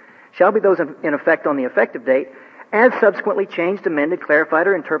regulations shall be those in effect on the effective date, as subsequently changed, amended, clarified,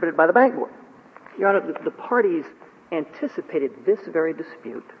 or interpreted by the Bank Board. Your Honor, the parties anticipated this very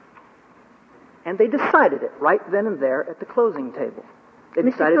dispute, and they decided it right then and there at the closing table. They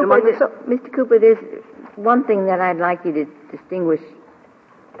decided among themselves. Mr. Cooper, there's one thing that I'd like you to distinguish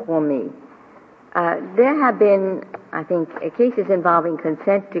for me. There have been, I think, cases involving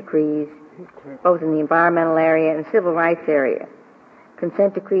consent decrees, both in the environmental area and civil rights area.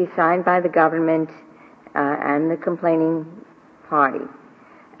 Consent decrees signed by the government and the complaining party.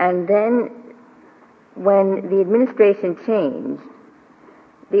 And then when the administration changed,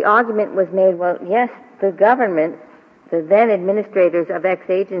 the argument was made, well, yes, the government, the then administrators of X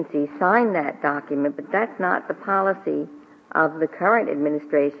agency signed that document, but that's not the policy of the current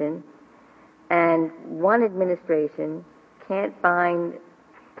administration, and one administration can't bind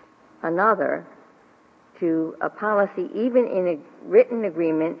another to a policy, even in a written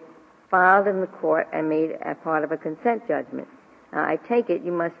agreement filed in the court and made as part of a consent judgment. Now, I take it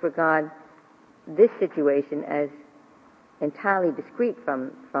you must regard this situation as entirely discrete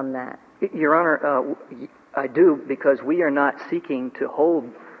from that. Your Honor, I do, because we are not seeking to hold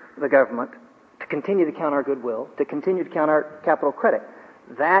the government to continue to count our goodwill, to continue to count our capital credit.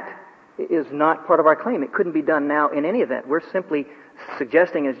 That is not part of our claim. It couldn't be done now in any event. We're simply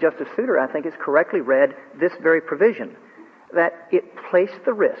suggesting, as Justice Souter, I think, has correctly read this very provision, that it placed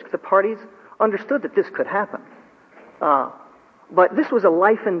the risk. The parties understood that this could happen. But this was a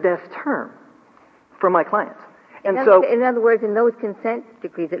life and death term for my clients. And in other words, in those consent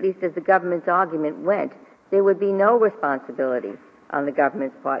decrees, at least as the government's argument went, there would be no responsibility on the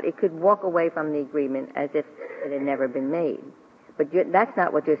government's part. It could walk away from the agreement as if it had never been made. But that's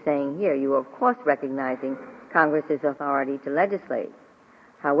not what you're saying here. You are, of course, recognizing Congress's authority to legislate.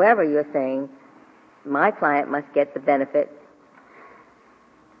 However, you're saying my client must get the benefit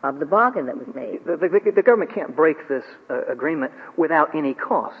of the bargain that was made. The government can't break this agreement without any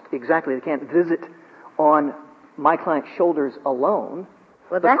cost. Exactly. They can't visit on my client's shoulders alone.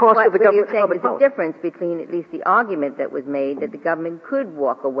 Well, that's what you're saying. There's a difference between at least the argument that was made that the government could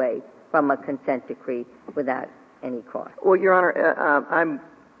walk away from a consent decree without any cost. Well, Your Honor,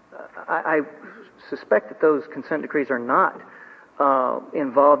 I suspect that those consent decrees are not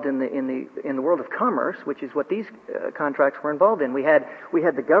involved in the world of commerce, which is what these contracts were involved in. We had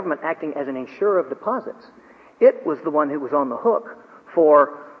the government acting as an insurer of deposits. It was the one who was on the hook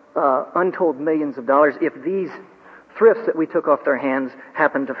for untold millions of dollars if these thrifts that we took off their hands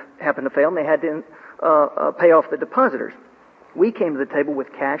happened to fail, and they had to pay off the depositors. We came to the table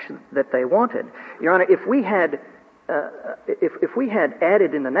with cash that they wanted. Your Honor, if we had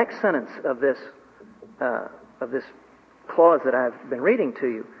added in the next sentence of this clause that I've been reading to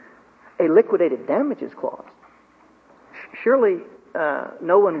you, a liquidated damages clause, surely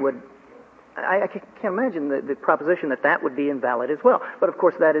no one would. I can't imagine the proposition that would be invalid as well. But of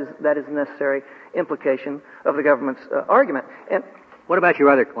course, that is a necessary implication of the government's argument. And what about your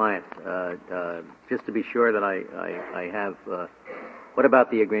other clients? Just to be sure that I have. What about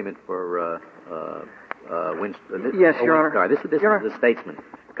the agreement for Winstar? Yes, Your Honor. This is the Statesman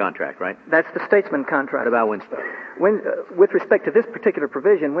contract, right? That's the Statesman contract. What about Winstar? With respect to this particular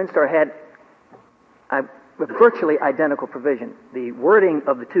provision, Winstar had a virtually identical provision. The wording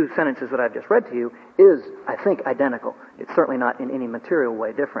of the two sentences that I've just read to you is, I think, identical. It's certainly not in any material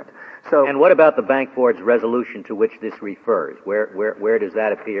way different. So, and what about the Bank Board's resolution to which this refers? Where does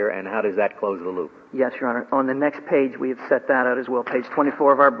that appear, and how does that close the loop? Yes, Your Honor. On the next page, we have set that out as well, page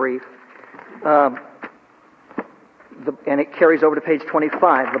 24 of our brief. And it carries over to page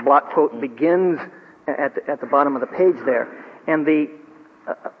 25. The block quote begins at the bottom of the page there. And the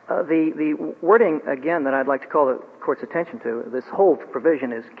wording, again, that I'd like to call the Court's attention to, this whole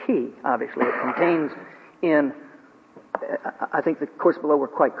provision is key, obviously. It contains I think the courts below were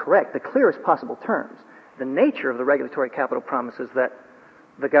quite correct, the clearest possible terms, the nature of the regulatory capital promises that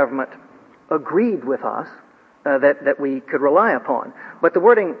the government agreed with us that we could rely upon. But the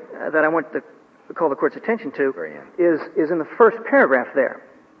wording that I want to call the Court's attention to is in the first paragraph there.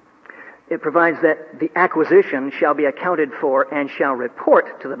 It provides that the acquisition shall be accounted for and shall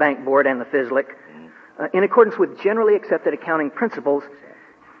report to the Bank Board and the FSLIC in accordance with generally accepted accounting principles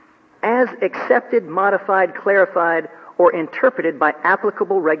as accepted, modified, clarified, or interpreted by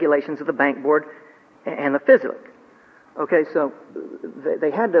applicable regulations of the Bank Board and the FSLIC. Okay, so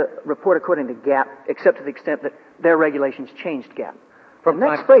they had to report according to GAAP, except to the extent that their regulations changed GAAP. From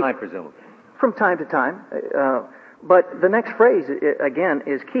time to time, presumably. From time to time. But the next phrase, again,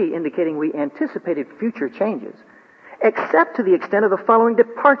 is key, indicating we anticipated future changes. except to the extent of the following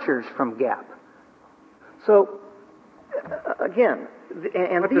departures from GAAP. So, again,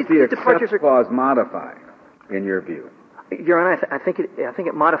 and what these does the departures except clause modify, in your view? Your Honor, I think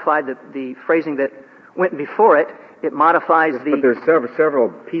it modified the phrasing that went before it. It modifies the... But there's several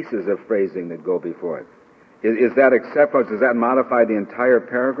pieces of phrasing that go before it. Is that except clause, does that modify the entire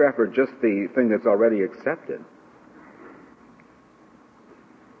paragraph or just the thing that's already accepted?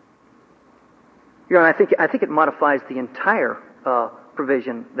 Your Honor, I think it modifies the entire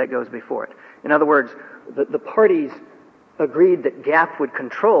provision that goes before it. In other words, the parties agreed that GAAP would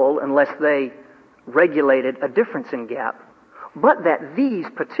control unless they regulated a difference in GAAP, but that these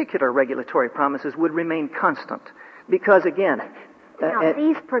particular regulatory promises would remain constant. Because, again... Now,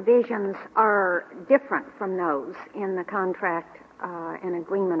 these provisions are different from those in the contract and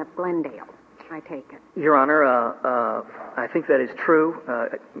agreement of Glendale, I take it. Your Honor, I think that is true.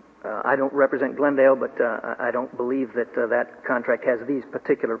 I don't represent Glendale, but I don't believe that that contract has these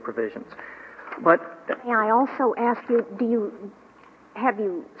particular provisions. But may I also ask you, have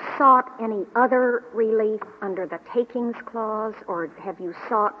you sought any other relief under the takings clause, or have you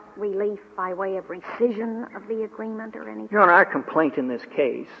sought relief by way of rescission of the agreement or anything? Your Honor, our complaint in this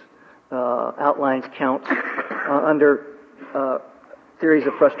case outlines counts under theories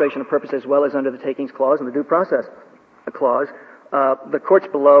of frustration of purpose as well as under the takings clause and the due process clause. The courts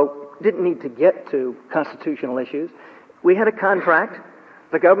below didn't need to get to constitutional issues. We had a contract.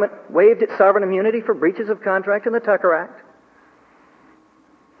 The government waived its sovereign immunity for breaches of contract in the Tucker Act.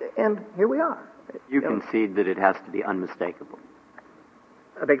 And here we are. You concede that it has to be unmistakable.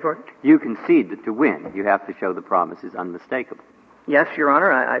 I beg your pardon? You concede that to win, you have to show the promise is unmistakable. Yes, Your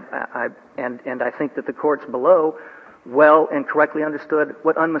Honor, and I think that the courts below well and correctly understood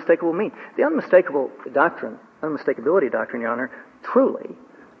what unmistakable means. The unmistakability doctrine, Your Honor, truly,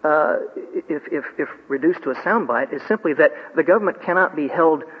 if reduced to a soundbite, is simply that the government cannot be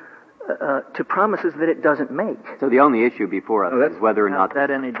held to promises that it doesn't make. So the only issue before us is whether or not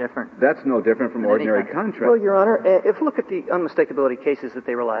that any different. That's no different from ordinary contract. Well, Your Honor, if you look at the unmistakability cases that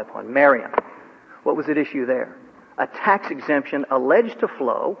they rely upon, Marion, what was at issue there? A tax exemption alleged to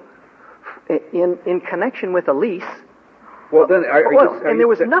flow in connection with a lease. Well, then, there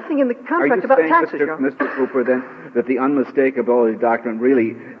was nothing in the contract about taxes, Your Honor. Mr. Cooper, then, that the unmistakability doctrine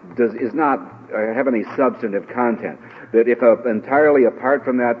really is not have any substantive content? That if entirely apart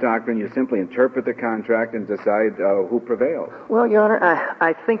from that doctrine, you simply interpret the contract and decide who prevails? Well, Your Honor,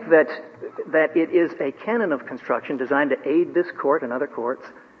 I think that it is a canon of construction designed to aid this court and other courts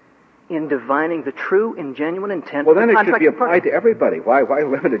in divining the true and genuine intent of the contract. Well, then it should be applied to everybody. Why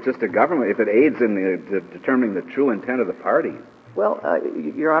limit it just to government if it aids in determining the true intent of the parties? Well,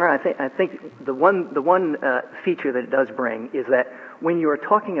 Your Honor, I think the one feature that it does bring is that when you are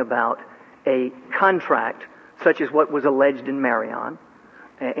talking about a contract such as what was alleged in Marion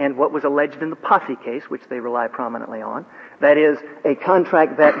and what was alleged in the Posse case, which they rely prominently on, that is, a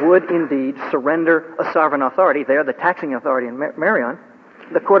contract that would indeed surrender a sovereign authority, there, the taxing authority in Marion,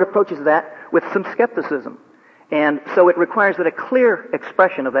 the court approaches that with some skepticism. And so it requires that a clear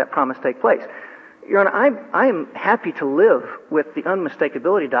expression of that promise take place. Your Honor, I am happy to live with the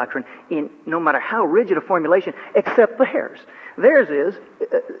unmistakability doctrine in no matter how rigid a formulation, except theirs. Theirs is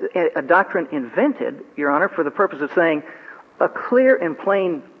a doctrine invented, Your Honor, for the purpose of saying a clear and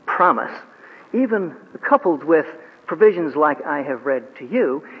plain promise, even coupled with provisions like I have read to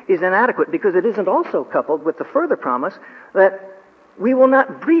you, is inadequate because it isn't also coupled with the further promise that we will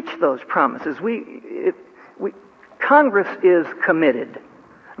not breach those promises. Congress is committed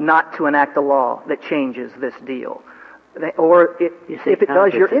not to enact a law that changes this deal. Or if it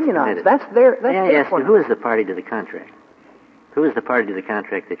does, you're immunized. That's their point. Who is the party to the contract? Who is the party to the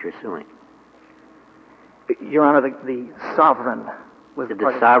contract that you're suing? Your Honor, the sovereign was Did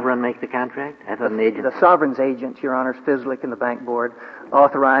the sovereign make the contract? I thought an agent. The sovereign's agent, Your Honor, Fislick and the bank board,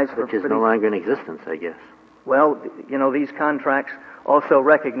 authorized... Which is no longer in existence, I guess. Well, these contracts also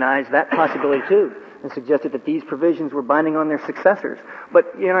recognize that possibility, too, and suggested that these provisions were binding on their successors.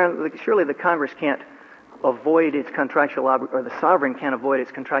 But, surely the Congress can't avoid its contractual... or the sovereign can't avoid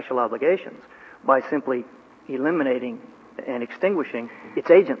its contractual obligations by simply eliminating and extinguishing its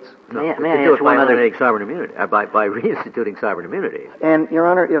agents. May I ask one other sovereign immunity, by reinstituting sovereign immunity? And, Your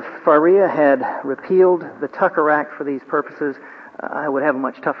Honor, if FARIA had repealed the Tucker Act for these purposes, I would have a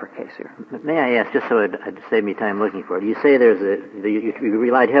much tougher case here. May I ask, just so it'd save me time looking for it, you say you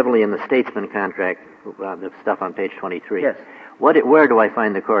relied heavily on the Statesman contract, the stuff on page 23. Yes. Where do I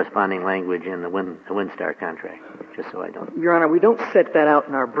find the corresponding language in the Winstar contract? Just so I don't... Your Honor, we don't set that out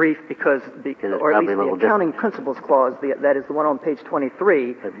in our brief because or at least the accounting principles clause, that is the one on page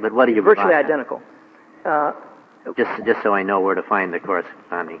 23, but what do you virtually identical. Just so I know where to find the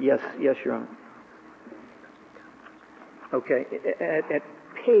corresponding. Yes, Your Honor. Okay, at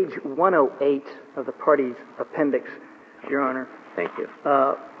page 108 of the party's appendix, Your Honor. Thank you.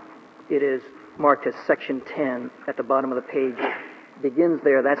 It is marked as section 10 at the bottom of the page. Begins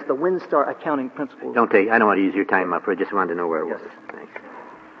there. That's the Winstar accounting principles. I don't want to use your time up. I just wanted to know where it was. Thanks.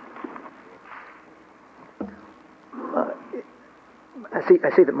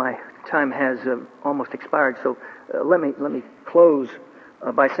 I see that my time has almost expired, so let me close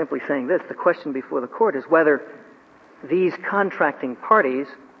by simply saying this. The question before the court is whether these contracting parties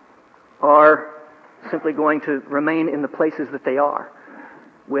are simply going to remain in the places that they are,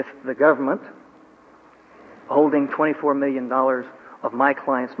 with the government holding $24 million of my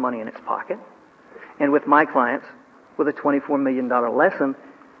client's money in its pocket, and with my clients with a $24 million lesson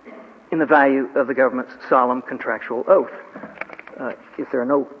in the value of the government's solemn contractual oath. If there are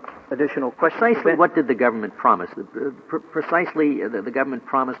no additional questions... Precisely what did the government promise? Precisely the government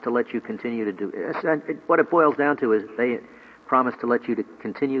promised to let you continue to do... What it boils down to is they promised to let you to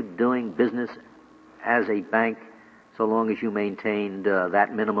continue doing business as a bank so long as you maintained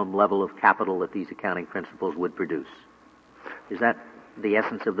that minimum level of capital that these accounting principles would produce. Is that the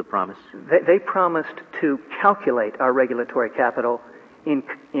essence of the promise? They promised to calculate our regulatory capital in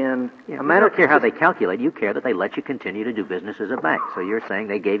a manner... You don't care how they calculate. You care that they let you continue to do business as a bank. So you're saying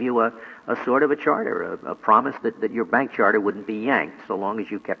they gave you a sort of a charter, a promise that your bank charter wouldn't be yanked so long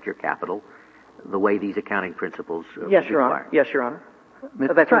as you kept your capital the way these accounting principles Yes, Your Honor. Yes, Your Honor.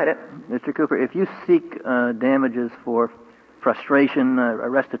 That's right. Mr. Cooper, if you seek damages for frustration,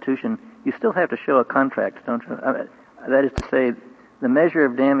 restitution, you still have to show a contract, don't you? That is to say, the measure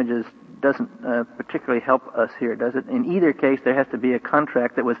of damages doesn't particularly help us here, does it? In either case, there has to be a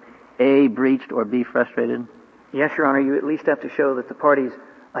contract that was A, breached, or B, frustrated. Yes, Your Honor. You at least have to show that the parties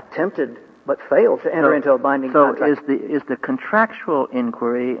attempted but failed to enter into a binding contract. So is the contractual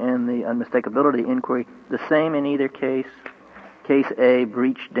inquiry and the unmistakability inquiry the same in either case? Case A,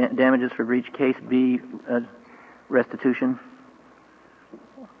 breach, damages for breach. Case B, restitution?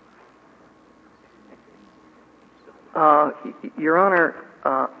 Your Honor,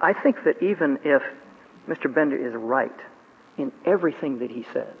 I think that even if Mr. Bender is right in everything that he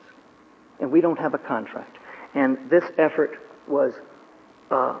says, and we don't have a contract, and this effort was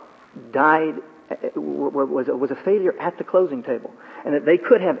a failure at the closing table, and that they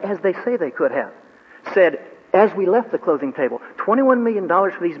could have, as they say they could have, said, as we left the closing table, $21 million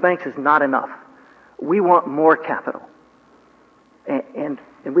for these banks is not enough. We want more capital. And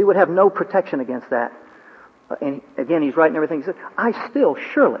we would have no protection against that. And again, he's right in everything he said. I still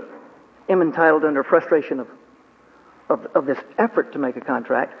surely am entitled under frustration of this effort to make a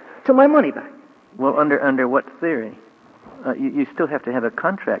contract to my money back. Well, under what theory? You still have to have a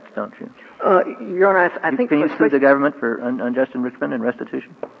contract, don't you? Your Honor, I think... Can you sue the government for unjust enrichment and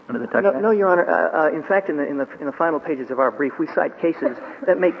restitution under the Tucker Act? No, Your Honor. In fact, in the final pages of our brief, we cite cases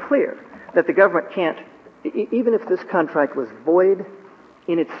that make clear that the government can't, even if this contract was void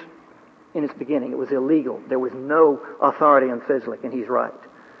in its beginning, it was illegal, there was no authority on FISLIC, and he's right,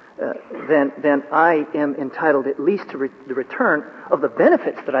 then I am entitled at least to the return of the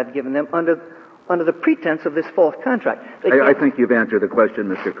benefits that I've given them under the pretense of this false contract. I think you've answered the question,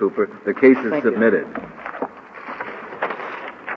 Mr. Cooper. The case is submitted.